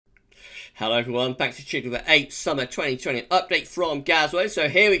Hello everyone, back to GWV Summer 2020 update from GavsWeatherVids. So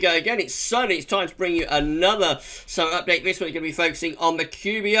here we go again, it's Sunday, it's time to bring you another summer update. This one we're going to be focusing on the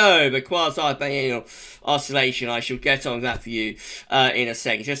QBO, the Quasi-Biennial-Oscillation. I shall get on that for you in a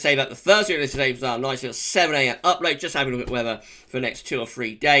second. Just say that the Thursday of this today was our nice little 7 AM upload, just having a look at weather for the next 2 or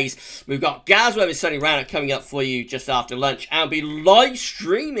 3 days. We've got GavsWeatherVids Sunny Roundup coming up for you just after lunch, and we'll be live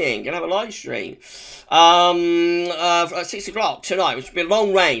streaming, going to have a live stream at 6 o'clock tonight, which will be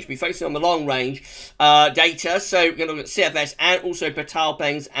long range. We'll be focusing on the long range data, so we're going to look at CFS and also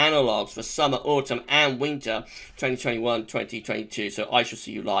Patal-Peng's analogues for summer, autumn and winter 2021-2022. So I shall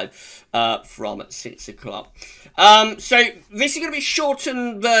see you live from 6 o'clock. So this is going to be a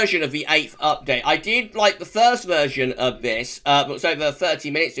shortened version of the 8th update. I did like the first version of this, but it was over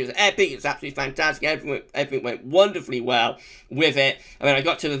 30 minutes. It was epic, it was absolutely fantastic, everything went wonderfully well with it. I mean, I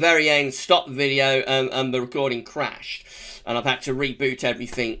got to the very end, stopped the video, and the recording crashed. And I've had to reboot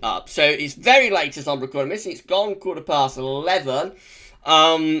everything up. So it's very late as I'm recording this. It's gone 11:15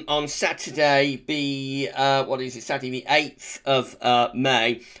 on Saturday, what is it? Saturday the 8th of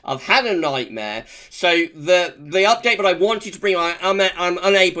May. I've had a nightmare. So the update that I wanted to bring, I'm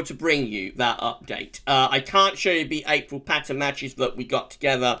unable to bring you that update. I can't show you the April pattern matches that we got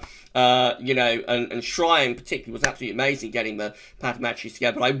together. You know, and Shrine particularly was absolutely amazing getting the pattern matches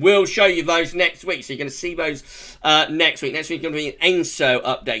together. But I will show you those next week, so you're going to see those next week. Next week is going to be an ENSO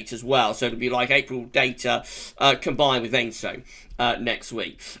update as well, so it'll be like April data combined with ENSO next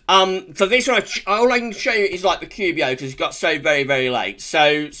week. For this one, all I can show you is like the QBO because it's got so very, very late.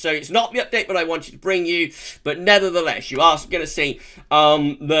 So it's not the update that I wanted to bring you, but nevertheless, you are going to see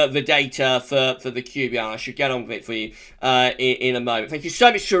the data for the QBO. And I should get on with it for you in a moment. Thank you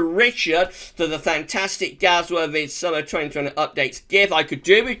so much to Richard for the fantastic GavsWeatherVids Summer 2020 updates gift. I could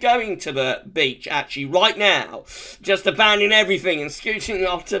do with going to the beach actually right now, just abandoning everything and scooting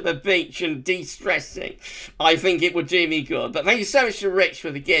off to the beach and de-stressing. I think it would do me good. But thank you so much to Rich for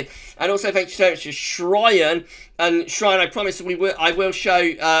the gift, and also thank you so much to Shrine. And Shrine, I promise I will show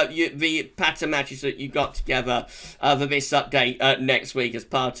you the pattern matches that you got together for this update next week as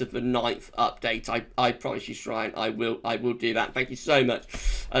part of the 9th update. I promise you, Shrine, I will do that. Thank you so much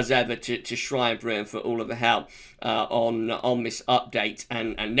as ever to Shrine Bruin for all of the help on this update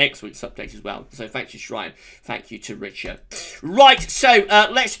and next week's update as well. So thank you, Shrine. Thank you to Richard. Right, so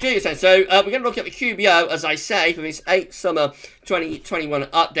let's do this then. So we're going to look at the QBO, as I say, for this 8th Summer 2021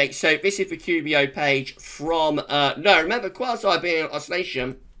 update. So this is the QBO page from remember,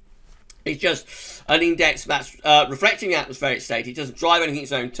 Quasi-Biennial-Oscillation is just an index that's reflecting the atmospheric state. It doesn't drive anything in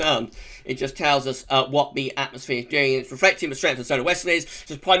its own terms. It just tells us what the atmosphere is doing. It's reflecting the strength of solar westerlies.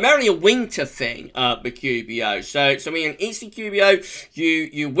 So it's primarily a winter thing, the QBO. So when you're an East QBO,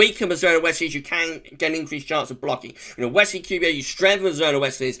 you weaken the zona westerlies, you can get an increased chance of blocking. In a Westerly QBO, you strengthen the zona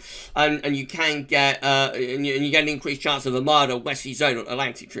westerlies, and you can get and you get an increased chance of a milder westerly zonal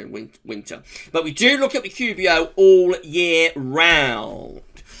Atlantic during winter. But we do look at the QBO all year round,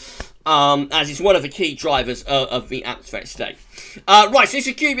 as it's one of the key drivers of the atmospheric state. Right, so this is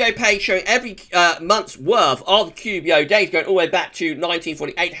a QBO page showing every month's worth of QBO data going all the way back to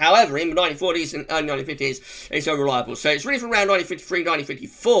 1948. However, in the 1940s and early 1950s, it's unreliable. So it's really from around 1953,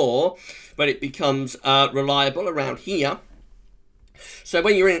 1954, but it becomes reliable around here. So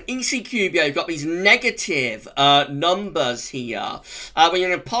when you're in an EC QBO, you've got these negative numbers here. When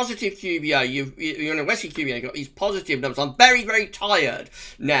you're in a positive QBO, you're in a Westerly QBO, you've got these positive numbers. I'm very, very tired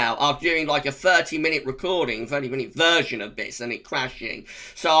now after doing like a 30-minute recording, 30-minute version of this, and it crashing.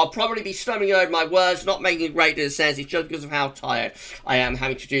 So I'll probably be stumbling over my words, not making it great as it says. It's just because of how tired I am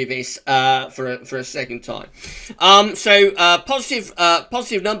having to do this for a second time. Positive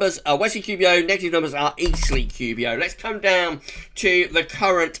numbers are Westerly QBO, negative numbers are Eastleigh QBO. Let's come down to the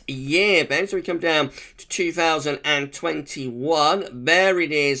current year, Ben. So we come down to 2021. There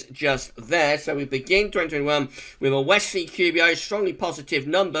it is, just there. So we begin 2021 with a Westerly QBO, strongly positive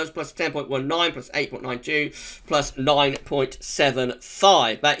numbers, plus 10.19, plus 8.92, plus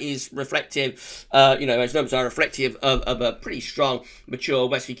 9.75. That is reflective, you know, those numbers are reflective of a pretty strong, mature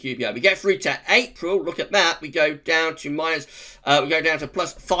Westerly QBO. We get through to April, look at that, we go down to plus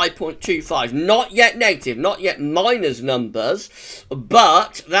 5.25. Not yet negative, not yet minus numbers,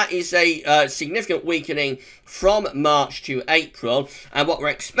 but that is a significant weakening from March to April, and what we're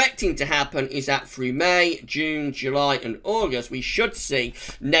expecting to happen is that through May, June, July and August we should see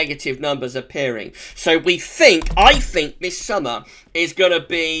negative numbers appearing. So I think this summer is going to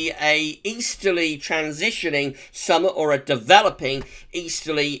be a easterly transitioning summer, or a developing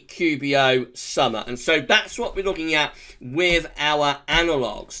easterly QBO summer. And so that's what we're looking at with our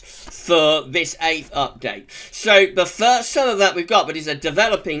analogues for this 8th update. So the first summer that we've got, but is a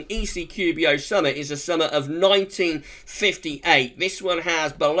developing easterly QBO summer, is the summer of 1958. This one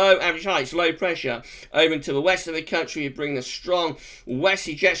has below average heights, low pressure over into the west of the country, bringing a strong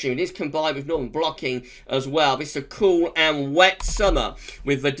westerly jet stream. It is combined with northern blocking as well. This is a cool and wet summer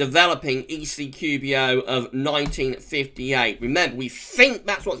with the developing easterly QBO of 1958. Remember, we think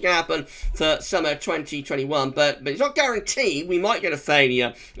that's what's going to happen for summer 2021, but it's not guaranteed. We might get a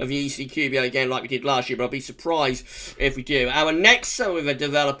failure of the easterly QBO again like we did last year, but I'll be surprised if we do. Our next summer with a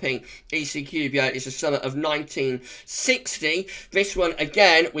developing easterly QBO is the summer of 1960. This one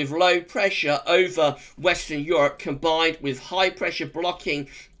again with low pressure over Western Europe combined with high pressure blocking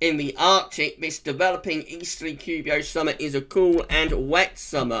in the Arctic. This developing easterly QBO summer is a cool and wet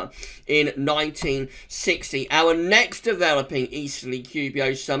summer in 1960. Our next developing easterly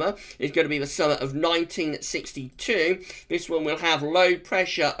QBO summer is going to be the summer of 1962. This one will have low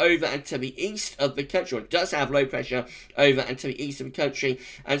pressure over and to the east of the country, or it does have low pressure over and to the east of the country,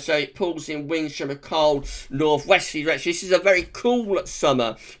 and so it pulls in winds from a cold northwesterly direction. This is a very cool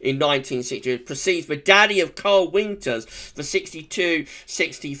summer in 1962. It precedes the daddy of cold winters for 62,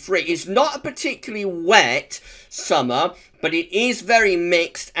 63. It's not a particularly wet summer, but it is very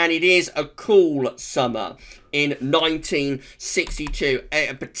mixed, and it is a cool summer in 1962,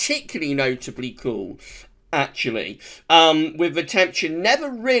 particularly notably cool, actually, with the temperature never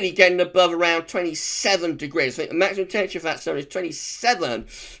really getting above around 27 degrees. I think the maximum temperature for that summer is 27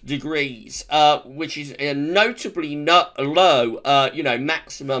 degrees, which is a notably low,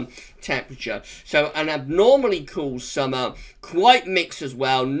 maximum temperature. So an abnormally cool summer, quite mixed as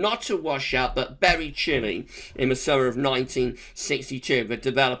well, not a washout, but very chilly in the summer of 1962, the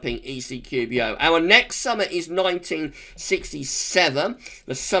developing easterly QBO. Our next summer is 1967,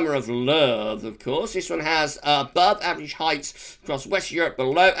 the summer of love, of course. This one has above average heights across West Europe,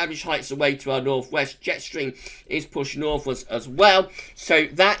 below average heights away to our northwest. Jet stream is pushed northwards as well. So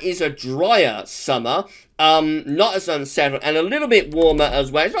that is a drier summer. Not as unsettled, and a little bit warmer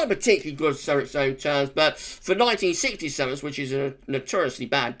as well. It's not a particularly good summer in its own terms, but for 1960 summers, which is a notoriously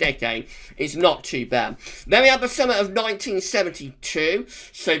bad decade, it's not too bad. Then we have the summer of 1972.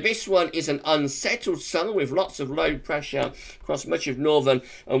 So this one is an unsettled summer with lots of low pressure across much of northern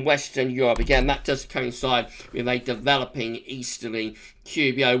and western Europe. Again, that does coincide with a developing easterly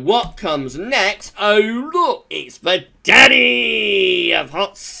QBO. What comes next? Oh, look, it's the daddy of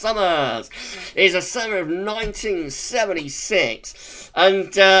hot summers. It's a summer of 1976,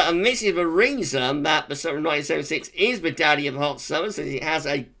 and this is the reason that the summer of 1976 is the daddy of hot summers, as it has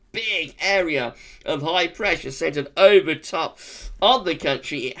a big area of high pressure centered over top of the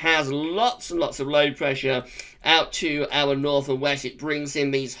country. It has lots and lots of low pressure out to our north and west. It brings in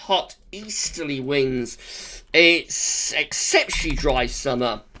these hot easterly winds. It's exceptionally dry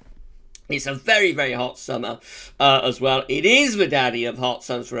summer. It's a very, very hot summer as well. It is the daddy of hot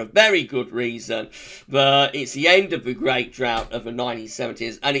summers for a very good reason. But it's the end of the great drought of the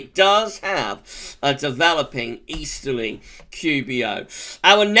 1970s. And it does have a developing easterly QBO.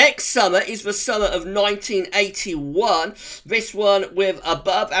 Our next summer is the summer of 1981. This one with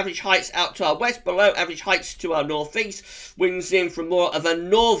above average heights out to our west, below average heights to our northeast. Winds in from more of a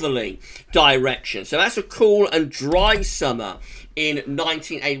northerly direction. So that's a cool and dry summer in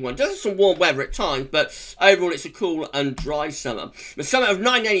 1981. Does have some warm weather at times, but overall it's a cool and dry summer. The summer of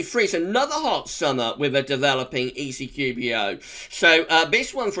 1983 is another hot summer with a developing easy QBO. So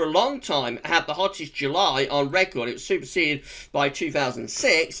this one for a long time had the hottest July on record. It was superseded by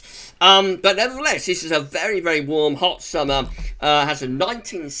 2006. But nevertheless, this is a very, very warm, hot summer. Has a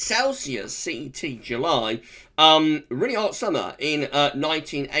 19 Celsius CET July. Really hot summer in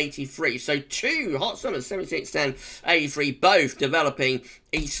 1983. So two hot summers, 76 and 83, both developing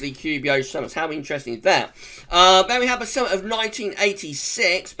easterly QBO summers. How interesting is that? Then we have a summer of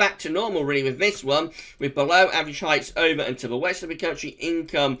 1986, back to normal really with this one, with below average heights over and to the west of the country,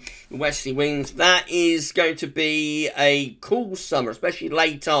 income westerly winds. That is going to be a cool summer, especially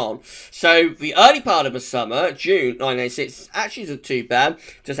late on. So the early part of the summer, June 1986, actually isn't too bad.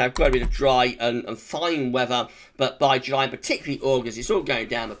 Just have quite a bit of dry and fine weather. But by July, particularly August, it's all going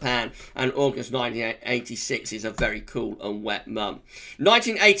down the pan. And August 1986 is a very cool and wet month.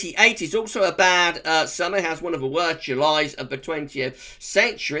 1988 is also a bad summer. It has one of the worst Julys of the 20th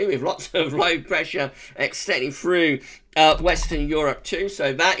century, with lots of low pressure extending through Western Europe too,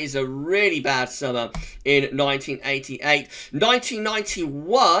 so that is a really bad summer in 1988.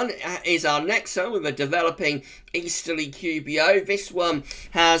 1991 is our next summer with a developing easterly QBO. This one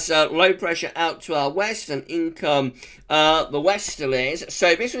has low pressure out to our west and income the westerlies.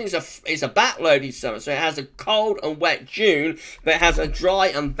 So this one is a backloaded summer, so it has a cold and wet June, but it has a dry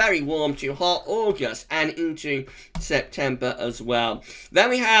and very warm to hot August and into September as well. Then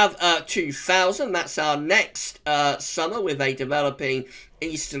we have 2000, that's our next summer with a developing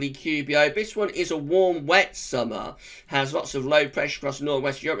easterly QBO. This one is a warm, wet summer. Has lots of low pressure across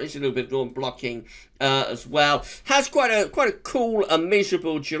northwest Europe. There's a little bit of northern blocking as well. Has quite a cool and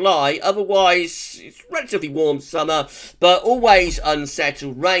miserable July. Otherwise, it's relatively warm summer, but always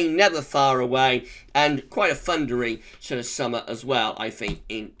unsettled. Rain never far away, and quite a thundery sort of summer as well, I think,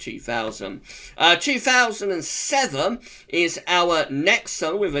 in 2000. 2007 is our next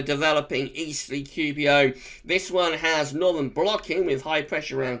summer with a developing easterly QBO. This one has northern blocking with high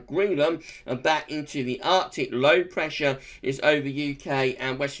pressure around Greenland and back into the Arctic. Low pressure is over UK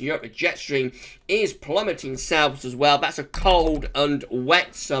and Western Europe. The jet stream is plummeting south as well. That's a cold and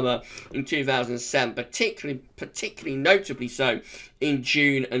wet summer in 2007, particularly notably so in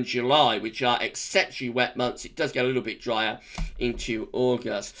June and July, which are exceptionally wet months. It does get a little bit drier into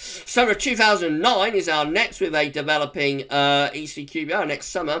August. Summer of 2009 is our next with a developing easterly QBO. Our next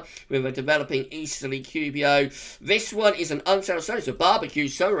summer with a developing easterly QBO. This one is an unsettled summer. It's a barbecue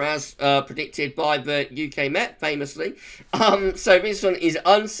summer, as predicted by the UK Met, famously. So this one is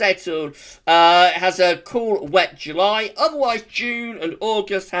unsettled. It has a cool, wet July. Otherwise, June and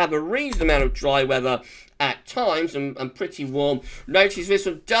August have a reasonable amount of dry weather at times and pretty warm. Notice this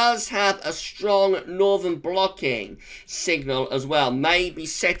one does have a strong northern blocking signal as well, maybe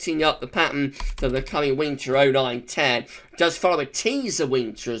setting up the pattern for the coming winter 09-10. Does follow a teaser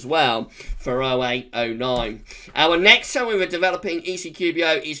winter as well for 08-09. Our next summer with a developing EC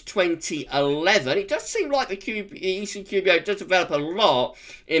QBO is 2011. It does seem like the EC QBO does develop a lot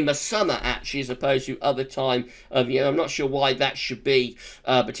in the summer, actually, as opposed to other time of year. I'm not sure why that should be,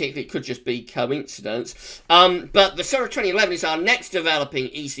 particularly. It could just be coincidence. But the summer of 2011 is our next developing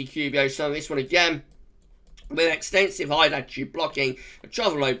EC QBO. So this one again, with extensive high latitude blocking, a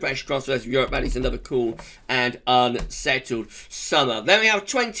travel low pressure across the rest of Europe. That is another cool and unsettled summer. Then we have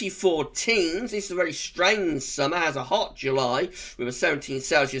 2014. This is a very strange summer. It has a hot July with a 17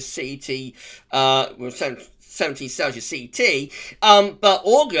 Celsius CT, 17 Celsius CT, but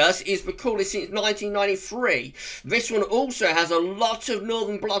August is the coolest since 1993. This one also has a lot of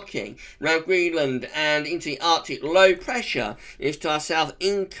northern blocking around Greenland and into the Arctic. Low pressure is to our south.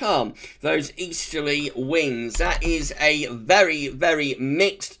 Income those easterly winds. That is a very, very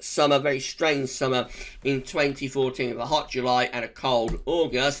mixed summer, very strange summer in 2014 with a hot July and a cold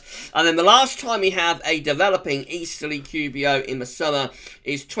August. And then the last time we have a developing easterly QBO in the summer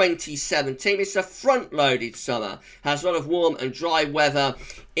is 2017. It's a front-loaded summer. Has a lot of warm and dry weather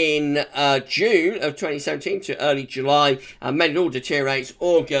in June of 2017 to early July, and then it all deteriorates.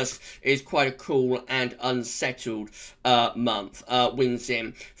 August is quite a cool and unsettled month. Winds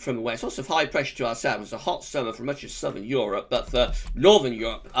in from the west. Lots of high pressure to our south. It's a hot summer for much of southern Europe, but for northern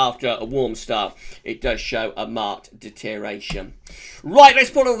Europe, after a warm start, it does show a marked deterioration. Right, let's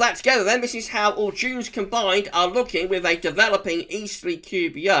put all that together then. This is how all Junes combined are looking with a developing easterly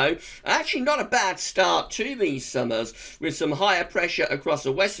QBO. Actually, not a bad start to these summers with some higher pressure across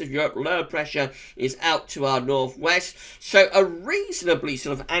the west of Europe. Lower pressure is out to our northwest. So a reasonably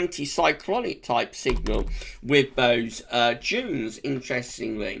sort of anticyclonic type signal with those Junes,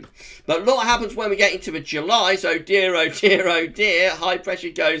 interestingly. But look what happens when we get into the Julys. Oh dear, oh dear, oh dear. High pressure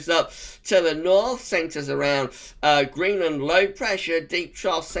goes up to the north, centres around Greenland. Low pressure, deep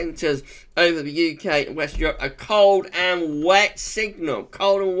trough centres over the UK and West Europe. A cold and wet signal,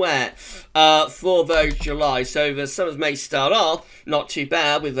 cold and wet for those July. So the summers may start off not too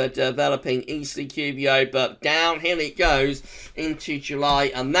bad with a developing easterly QBO, but downhill it goes into July,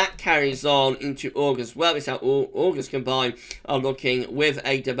 and that carries on into August. Well, it's how August combined are looking with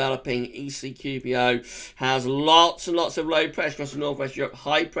a developing easterly QBO. Has lots and lots of low pressure across the northwest Europe.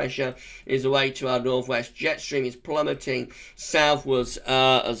 High pressure is away to our northwest. Jet stream is plummeting southwards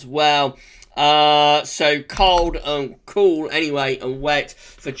as well. So cold and cool anyway, and wet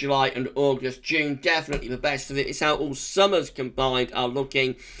for July and August. June definitely the best of it. It's how all summers combined are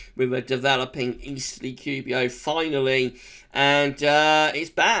looking with a developing easterly QBO finally And it's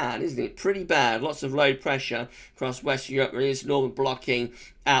bad, isn't it? Pretty bad. Lots of low pressure across Western Europe. There is northern blocking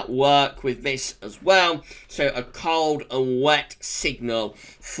at work with this as well. So a cold and wet signal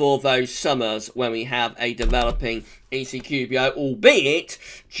for those summers when we have a developing East QBO, albeit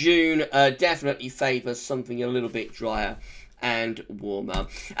June definitely favours something a little bit drier and warmer.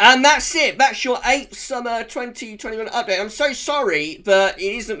 And that's it. That's your 8th summer 2021 update. I'm so sorry, but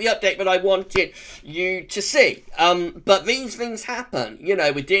it isn't the update that I wanted you to see. But these things happen. You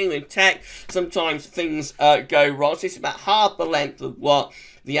know, we're dealing with tech. Sometimes things go wrong. So it's about half the length of what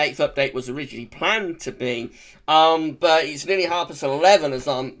the 8th update was originally planned to be. But it's nearly 11:30 as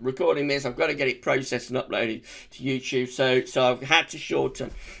I'm recording this. I've got to get it processed and uploaded to YouTube. So I've had to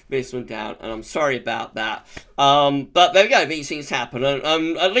shorten this one down, and I'm sorry about that. But there we go. These things happen.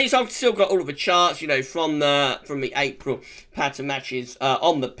 At least I've still got all of the charts, you know, from the April pattern matches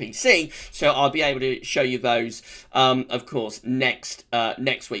on the PC. So I'll be able to show you those, of course, next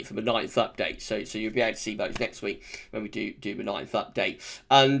week for the 9th update. So you'll be able to see those next week when we do the 9th update.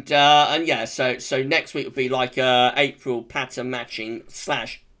 And yeah, so next week will be like April pattern matching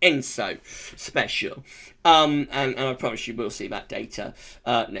 / ENSO special. And I promise you will see that data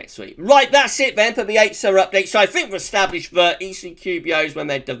next week. Right, that's it then for the 8th summer update. So I think we've established that Eastern QBOs, when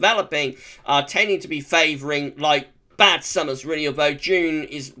they're developing, are tending to be favouring like bad summers really, although June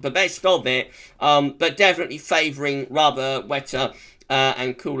is the best of it, but definitely favouring rather wetter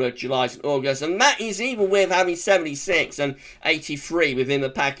and cooler Julys and August, and that is even with having 76 and 83 within the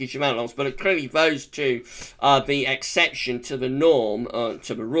package of analogs. But clearly those two are the exception to the norm,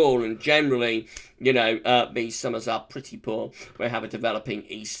 to the rule, and generally, you know, these summers are pretty poor. We have a developing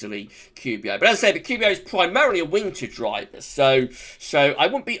easterly QBO. But as I say, the QBO is primarily a winter driver, so I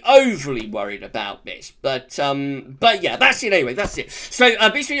wouldn't be overly worried about this. But yeah, that's it anyway, that's it. So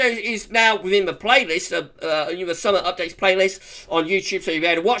this video is now within the playlist, the summer updates playlist on YouTube, so you'll be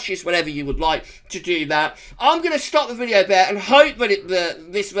able to watch this whenever you would like to do that. I'm going to stop the video there and hope that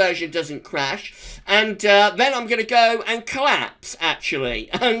this version doesn't crash. And then I'm going to go and collapse, actually,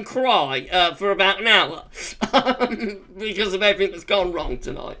 and cry for about an hour because of everything that's gone wrong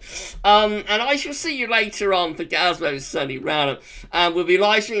tonight. And I shall see you later on for GavsWeatherVids Sunday Roundup. And we'll be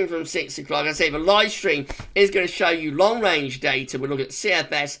live streaming from 6 o'clock. I say the live stream is going to show you long-range data. We'll look at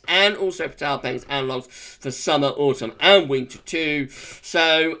CFS and also Patel Penguins analogs for summer, autumn, and winter too.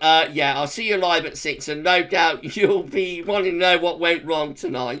 So, yeah, I'll see you live at 6, and no doubt you'll be wanting to know what went wrong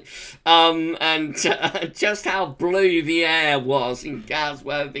tonight. And just how blue the air was in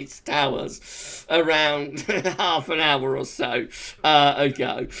GavsWeatherVids Towers around half an hour or so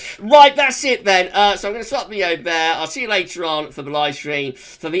ago. Right, that's it then. So I'm going to stop the video there. I'll see you later on for the live stream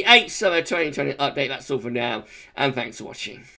for the 8th summer 2020 update. That's all for now, and thanks for watching.